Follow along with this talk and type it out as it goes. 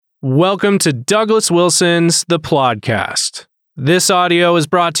Welcome to Douglas Wilson's The Plodcast. This audio is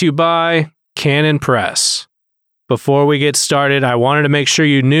brought to you by Canon Press. Before we get started, I wanted to make sure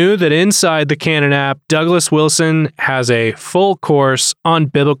you knew that inside the Canon app, Douglas Wilson has a full course on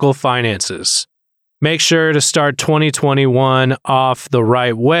biblical finances. Make sure to start 2021 off the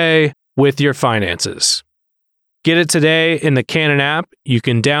right way with your finances. Get it today in the Canon app. You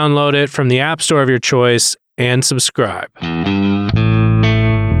can download it from the app store of your choice and subscribe.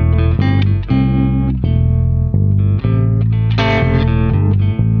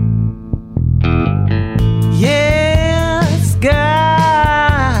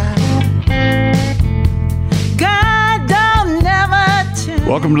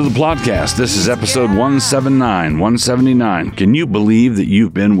 Welcome to the Plodcast. This is episode 179. Can you believe that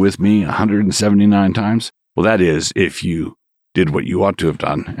you've been with me 179 times? Well, that is if you did what you ought to have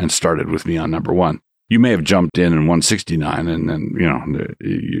done and started with me on number one. You may have jumped in 169 and then,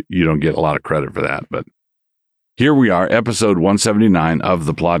 you don't get a lot of credit for that. But here we are, episode 179 of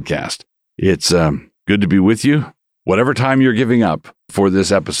the Plodcast. It's good to be with you. Whatever time you're giving up for this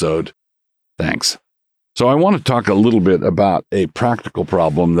episode, thanks. So I want to talk a little bit about a practical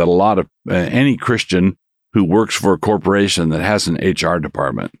problem that a lot of any Christian who works for a corporation that has an HR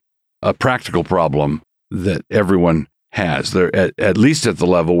department, a practical problem that everyone has. They're at least at the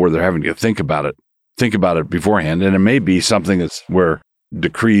level where they're having to think about it beforehand. And it may be something that's where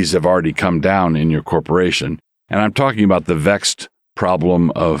decrees have already come down in your corporation. And I'm talking about the vexed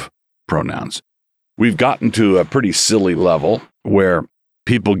problem of pronouns. We've gotten to a pretty silly level where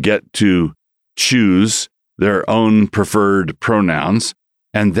people get to choose their own preferred pronouns,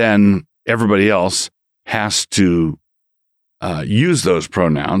 and then everybody else has to use those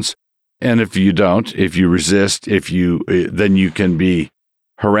pronouns. And if you don't, if you resist, then you can be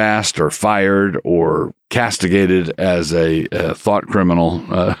harassed or fired or castigated as a thought criminal,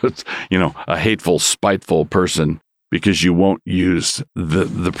 a hateful, spiteful person, because you won't use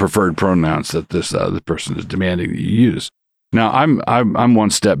the preferred pronouns that this other person is demanding that you use. Now, I'm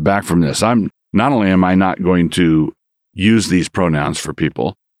one step back from this. Not only am I not going to use these pronouns for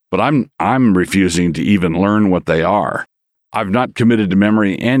people, but I'm refusing to even learn what they are. I've not committed to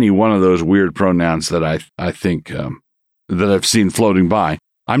memory any one of those weird pronouns that I think that I've seen floating by.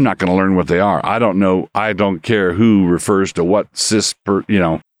 I'm not going to learn what they are. I don't know. I don't care who refers to what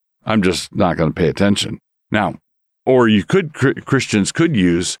I'm just not going to pay attention. Now, or Christians could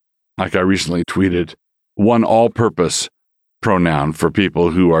use, like I recently tweeted, one all-purpose pronoun for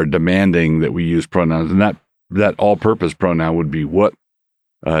people who are demanding that we use pronouns. And that all-purpose pronoun would be what?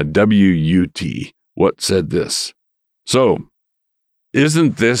 W-U-T. What said this? So,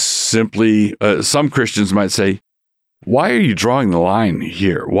 isn't this simply, some Christians might say, why are you drawing the line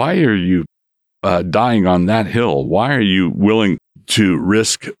here? Why are you dying on that hill? Why are you willing to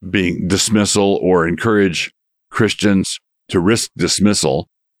risk being dismissal or encourage Christians to risk dismissal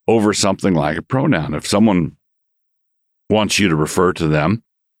over something like a pronoun? If someone wants you to refer to them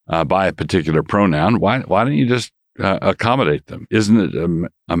by a particular pronoun, why don't you just accommodate them? Isn't it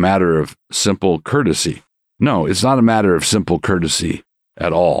a matter of simple courtesy? No, it's not a matter of simple courtesy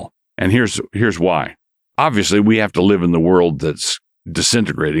at all. And here's why. Obviously, we have to live in the world that's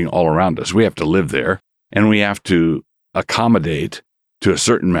disintegrating all around us. We have to live there, and we have to accommodate to a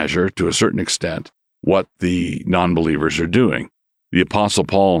certain measure, to a certain extent, what the non-believers are doing. The Apostle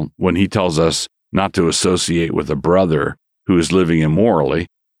Paul, when he tells us not to associate with a brother who is living immorally,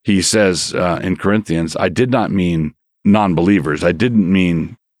 he says in Corinthians, I did not mean non-believers. I didn't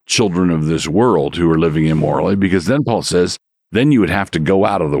mean children of this world who are living immorally, because then Paul says, then you would have to go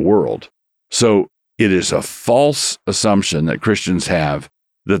out of the world. So it is a false assumption that Christians have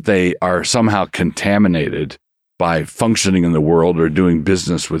that they are somehow contaminated by functioning in the world or doing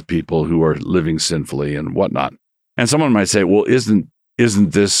business with people who are living sinfully and whatnot. And someone might say, well, isn't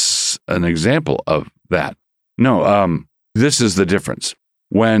this an example of that? No, this is the difference.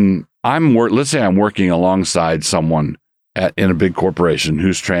 When let's say I'm working alongside someone in a big corporation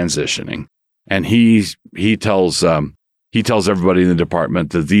who's transitioning, and he tells everybody in the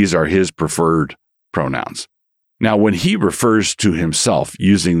department that these are his preferred pronouns. Now, when he refers to himself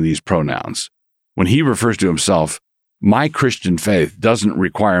using these pronouns, my Christian faith doesn't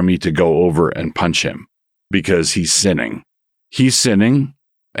require me to go over and punch him because he's sinning. He's sinning,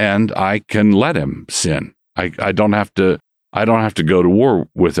 and I can let him sin. I don't have to go to war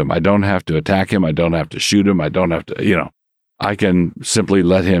with him. I don't have to attack him. I don't have to shoot him. I don't have to, I can simply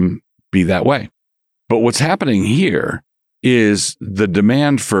let him be that way. But what's happening here is the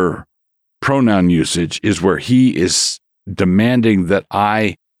demand for pronoun usage is where he is demanding that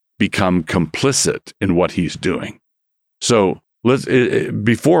I become complicit in what he's doing. So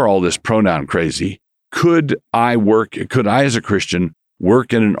before all this pronoun crazy, could I as a Christian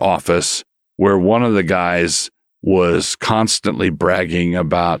work in an office where one of the guys was constantly bragging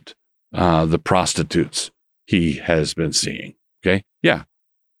about the prostitutes he has been seeing? Okay. Yeah.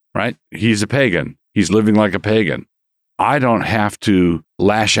 Right. He's a pagan. He's living like a pagan. I don't have to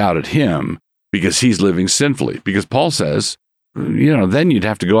lash out at him because he's living sinfully. Because Paul says, then you'd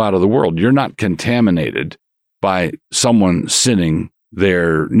have to go out of the world. You're not contaminated by someone sinning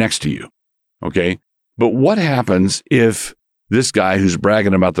there next to you. Okay. But what happens if this guy who's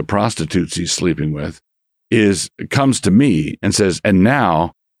bragging about the prostitutes he's sleeping with comes to me and says, and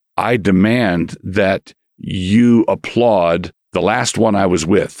now I demand that you applaud the last one I was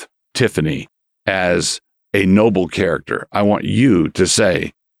with, Tiffany, as a noble character. I want you to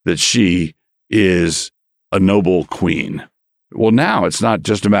say that she is a noble queen. Well, now it's not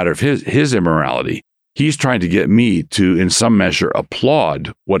just a matter of his immorality. He's trying to get me to, in some measure,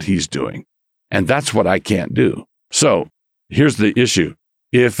 applaud what he's doing. And that's what I can't do. So here's the issue.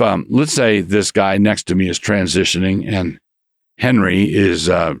 If, let's say this guy next to me is transitioning and Henry is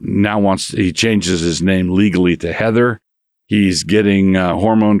he changes his name legally to Heather. He's getting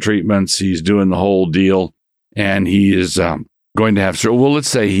hormone treatments. He's doing the whole deal. And he is going to have surgery. Well, let's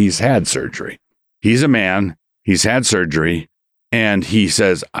say he's had surgery. He's a man. He's had surgery. And he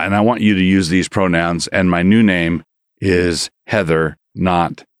says, and I want you to use these pronouns. And my new name is Heather,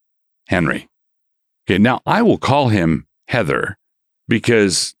 not Henry. Okay, now I will call him Heather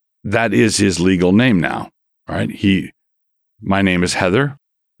because that is his legal name now, right? My name is Heather.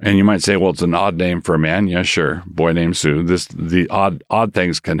 And you might say, well, it's an odd name for a man. Yeah, sure. Boy named Sue. The odd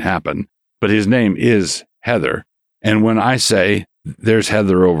things can happen. But his name is Heather. And when I say there's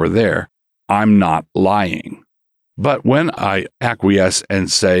Heather over there, I'm not lying. But when I acquiesce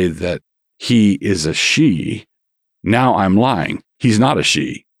and say that he is a she, now I'm lying. He's not a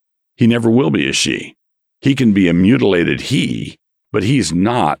she. He never will be a she. He can be a mutilated he, but he's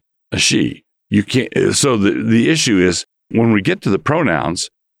not a she. You can't. So the issue is when we get to the pronouns,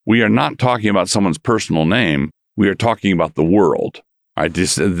 we are not talking about someone's personal name. We are talking about the world. All right,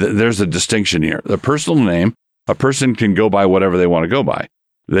 there's a distinction here. The personal name, a person can go by whatever they want to go by.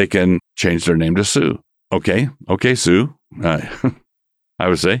 They can change their name to Sue. Okay, Sue. I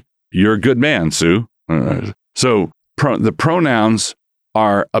would say, you're a good man, Sue. So the pronouns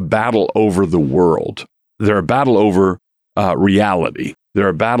are a battle over the world. They're a battle over reality. They're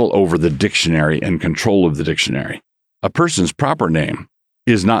a battle over the dictionary and control of the dictionary. A person's proper name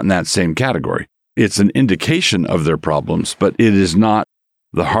is not in that same category. It's an indication of their problems, but it is not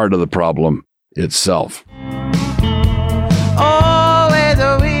the heart of the problem itself. Oh, where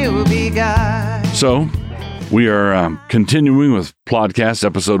the will be God. So we are continuing with Plodcast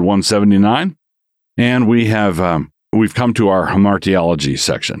episode 179, and we've come to our hamartiology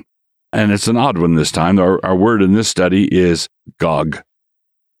section. And it's an odd one this time. Our word in this study is Gog.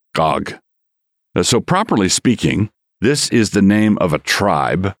 Gog. So properly speaking, this is the name of a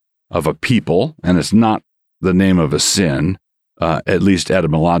tribe, of a people, and it's not the name of a sin, at least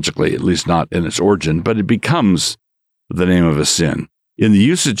etymologically, at least not in its origin, but it becomes the name of a sin. In the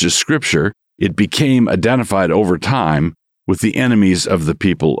usage of Scripture, it became identified over time with the enemies of the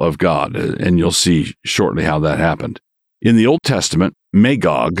people of God, and you'll see shortly how that happened. In the Old Testament,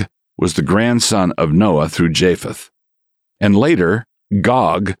 Magog was the grandson of Noah through Japheth, and later,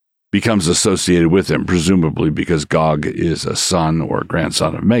 Gog becomes associated with him, presumably because Gog is a son or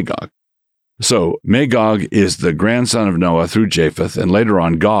grandson of Magog. So Magog is the grandson of Noah through Japheth, and later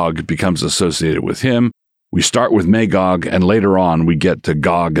on Gog becomes associated with him. We start with Magog, and later on we get to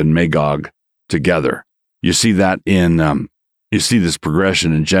Gog and Magog together. You see that you see this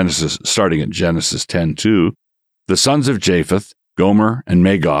progression in Genesis, starting at Genesis 10:2. The sons of Japheth, Gomer and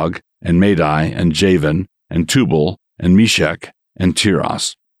Magog and Madai and Javan and Tubal and Meshech and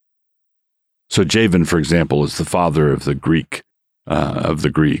Tiras. So Javan, for example, is the father of the Greeks.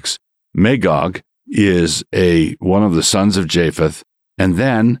 Magog is one of the sons of Japheth. And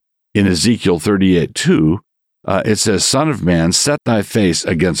then in Ezekiel 38:2, it says, Son of man, set thy face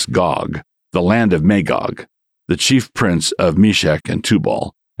against Gog, the land of Magog, the chief prince of Meshech and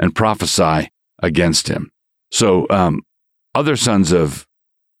Tubal, and prophesy against him. So other sons of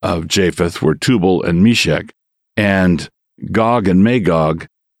Japheth were Tubal and Meshech, and Gog and Magog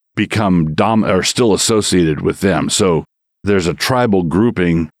are still associated with them. So there's a tribal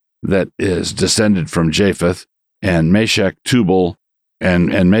grouping that is descended from Japheth, and Meshech, Tubal,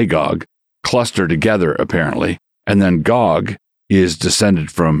 and Magog cluster together, apparently. And then Gog is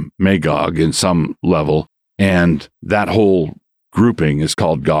descended from Magog in some level, and that whole grouping is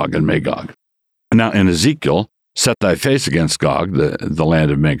called Gog and Magog. Now, in Ezekiel, set thy face against Gog, the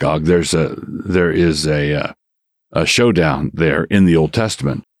land of Magog. There is a showdown there in the Old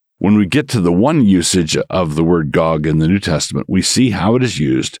Testament. When we get to the one usage of the word Gog in the New Testament, we see how it is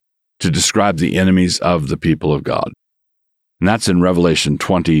used to describe the enemies of the people of God. And that's in Revelation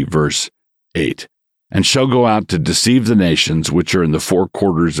 20, verse 8. And shall go out to deceive the nations which are in the four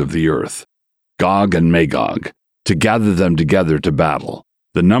quarters of the earth, Gog and Magog, to gather them together to battle,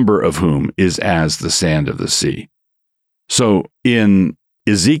 the number of whom is as the sand of the sea. So in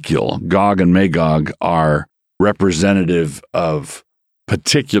Ezekiel, Gog and Magog are representative of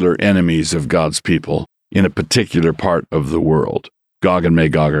particular enemies of God's people in a particular part of the world. Gog and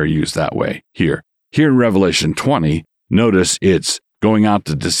Magog are used that way here. Here in Revelation 20, notice it's going out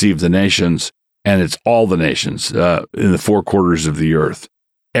to deceive the nations, and it's all the nations in the four quarters of the earth.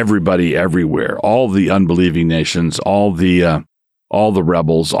 Everybody, everywhere, all the unbelieving nations, all the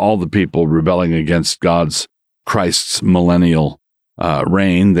rebels, all the people rebelling against Christ's millennial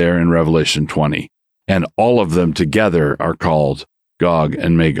reign there in Revelation 20. And all of them together are called Gog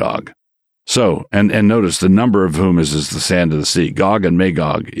and Magog. So, and notice the number of whom is as the sand of the sea. Gog and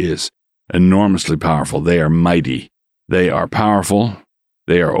Magog is enormously powerful. They are mighty. They are powerful.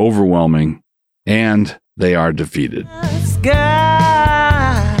 They are overwhelming. And they are defeated.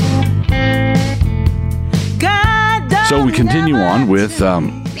 So we continue on with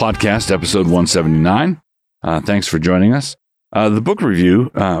podcast episode 179. Thanks for joining us. The book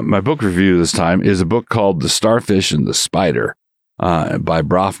review, my book review this time is a book called The Starfish and the Spider by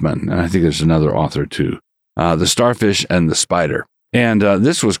Brofman. And I think there's another author too. The Starfish and the Spider. And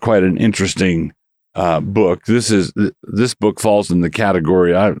this was quite an interesting book. This book falls in the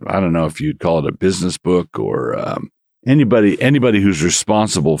category, I don't know if you'd call it a business book or anybody who's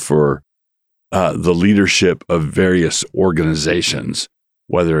responsible for the leadership of various organizations,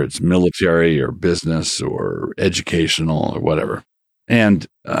 whether it's military or business or educational or whatever. And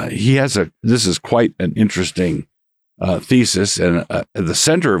this is quite an interesting thesis, and at the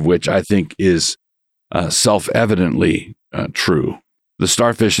center of which I think is self-evidently true. The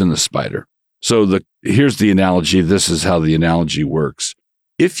starfish and the spider. So here's the analogy. This is how the analogy works.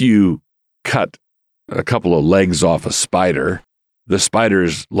 If you cut a couple of legs off a spider, the spider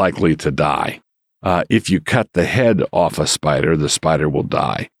is likely to die. If you cut the head off a spider, the spider will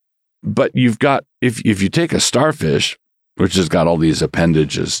die. But if you take a starfish, which has got all these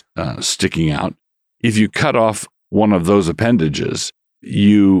appendages sticking out, if you cut off one of those appendages,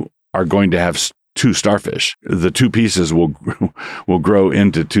 you are going to have two starfish. The two pieces will grow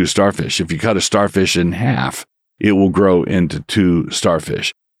into two starfish. If you cut a starfish in half, it will grow into two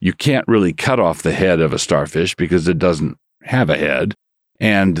starfish. You can't really cut off the head of a starfish because it doesn't have a head,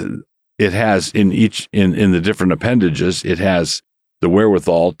 and it has in the different appendages, it has the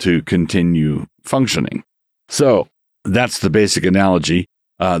wherewithal to continue functioning. So that's the basic analogy.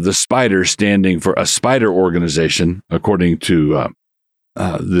 The spider standing for a spider organization, according to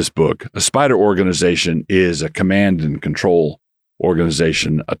this book. A spider organization is a command and control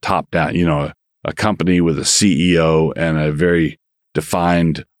organization, a top-down, a company with a CEO and a very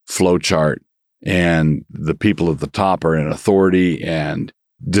defined flow chart, and the people at the top are in authority, and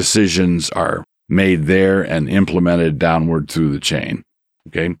decisions are made there and implemented downward through the chain.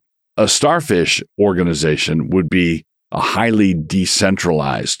 Okay. A starfish organization would be a highly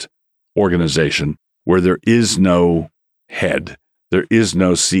decentralized organization where there is no head. There is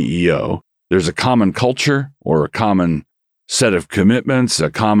no CEO. There's a common culture or a common set of commitments,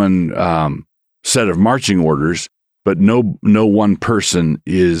 a common set of marching orders, but no one person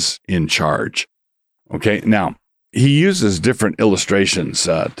is in charge. Okay. Now, he uses different illustrations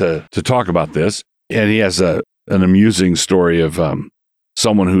to talk about this, and he has an amusing story of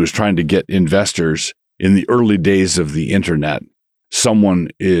someone who is trying to get investors in the early days of the internet. Someone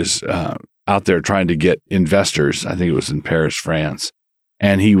is out there trying to get investors. I think it was in Paris, France,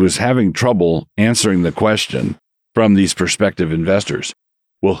 and he was having trouble answering the question from these prospective investors.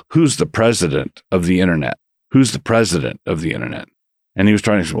 Well, who's the president of the internet? Who's the president of the internet? And he was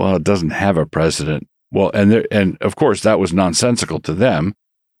trying to say, well, it doesn't have a president. Well, and of course, that was nonsensical to them,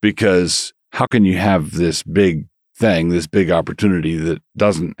 because how can you have this big thing, this big opportunity that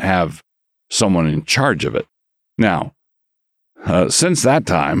doesn't have someone in charge of it? Now, since that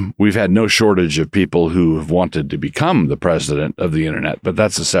time, we've had no shortage of people who have wanted to become the president of the internet, but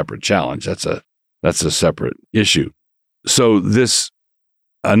that's a separate challenge. That's a separate issue. So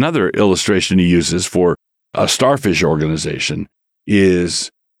another illustration he uses for a starfish organization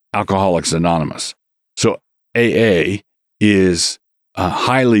is Alcoholics Anonymous. So AA is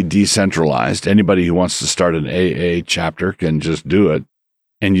highly decentralized. Anybody who wants to start an AA chapter can just do it.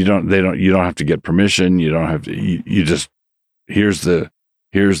 and you don't have to get permission. You don't have to, you just, here's the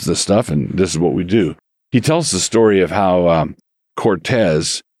stuff, and this is what we do. He tells the story of how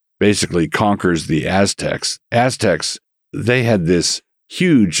Cortez basically conquers the Aztecs. Aztecs, they had this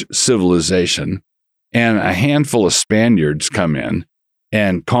huge civilization, and a handful of Spaniards come in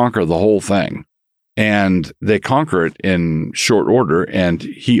and conquer the whole thing. And they conquer it in short order, and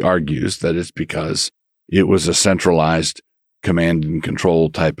he argues that it's because it was a centralized command and control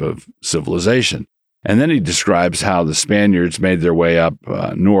type of civilization. And then he describes how the Spaniards made their way up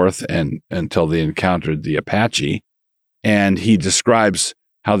north until they encountered the Apache. And he describes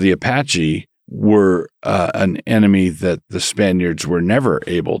how the Apache were an enemy that the Spaniards were never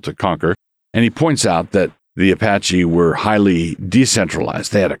able to conquer. And he points out that the Apache were highly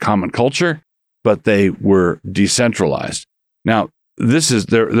decentralized. They had a common culture, but they were decentralized. Now,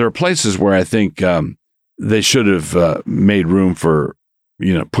 there are places where I think they should have made room for,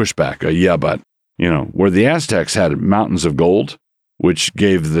 pushback, but, where the Aztecs had mountains of gold, which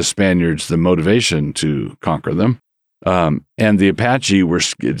gave the Spaniards the motivation to conquer them. And the Apache were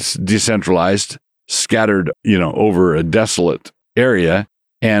decentralized, scattered, over a desolate area.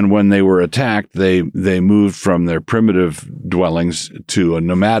 And when they were attacked, they moved from their primitive dwellings to a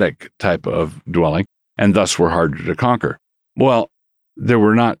nomadic type of dwelling, and thus were harder to conquer. Well, there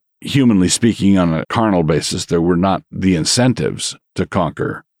were not, humanly speaking, on a carnal basis, there were not the incentives to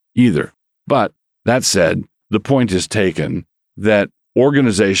conquer either. But that said, the point is taken that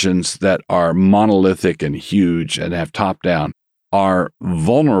organizations that are monolithic and huge and have top-down are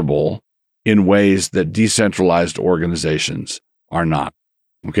vulnerable in ways that decentralized organizations are not.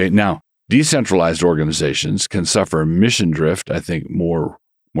 Okay, now, decentralized organizations can suffer mission drift, I think, more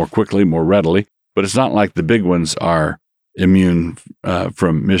quickly, more readily, but it's not like the big ones are immune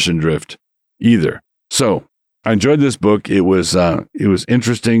from mission drift either. So I enjoyed this book. It was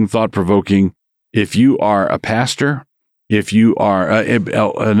interesting, thought-provoking. If you are a pastor, if you are,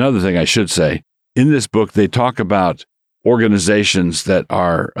 another thing I should say, in this book, they talk about organizations that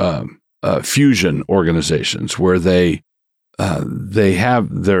are fusion organizations where they're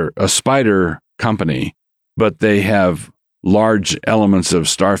a spider company, but they have large elements of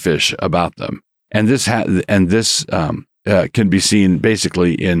starfish about them. And this can be seen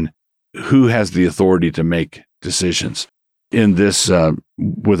basically in who has the authority to make decisions. In this,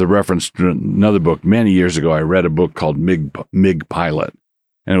 with a reference to another book, many years ago, I read a book called MiG Pilot,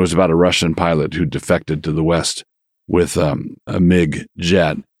 and it was about a Russian pilot who defected to the West with a MiG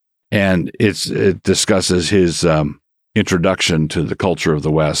jet. And it discusses his introduction to the culture of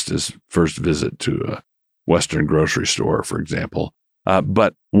the West, his first visit to a Western grocery store, for example.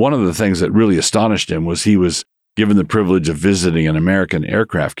 But one of the things that really astonished him was he was given the privilege of visiting an American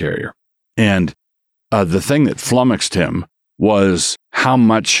aircraft carrier. And the thing that flummoxed him was how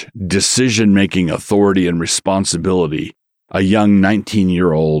much decision-making authority and responsibility a young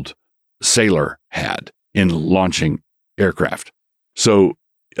 19-year-old sailor had in launching aircraft. So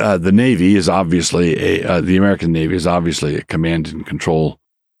the Navy is obviously the American Navy is obviously a command and control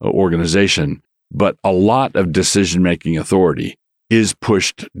organization, but a lot of decision-making authority is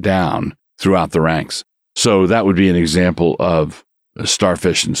pushed down throughout the ranks. So that would be an example of a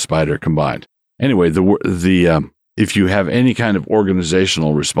starfish and spider combined. Anyway, if you have any kind of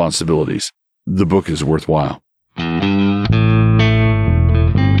organizational responsibilities, the book is worthwhile.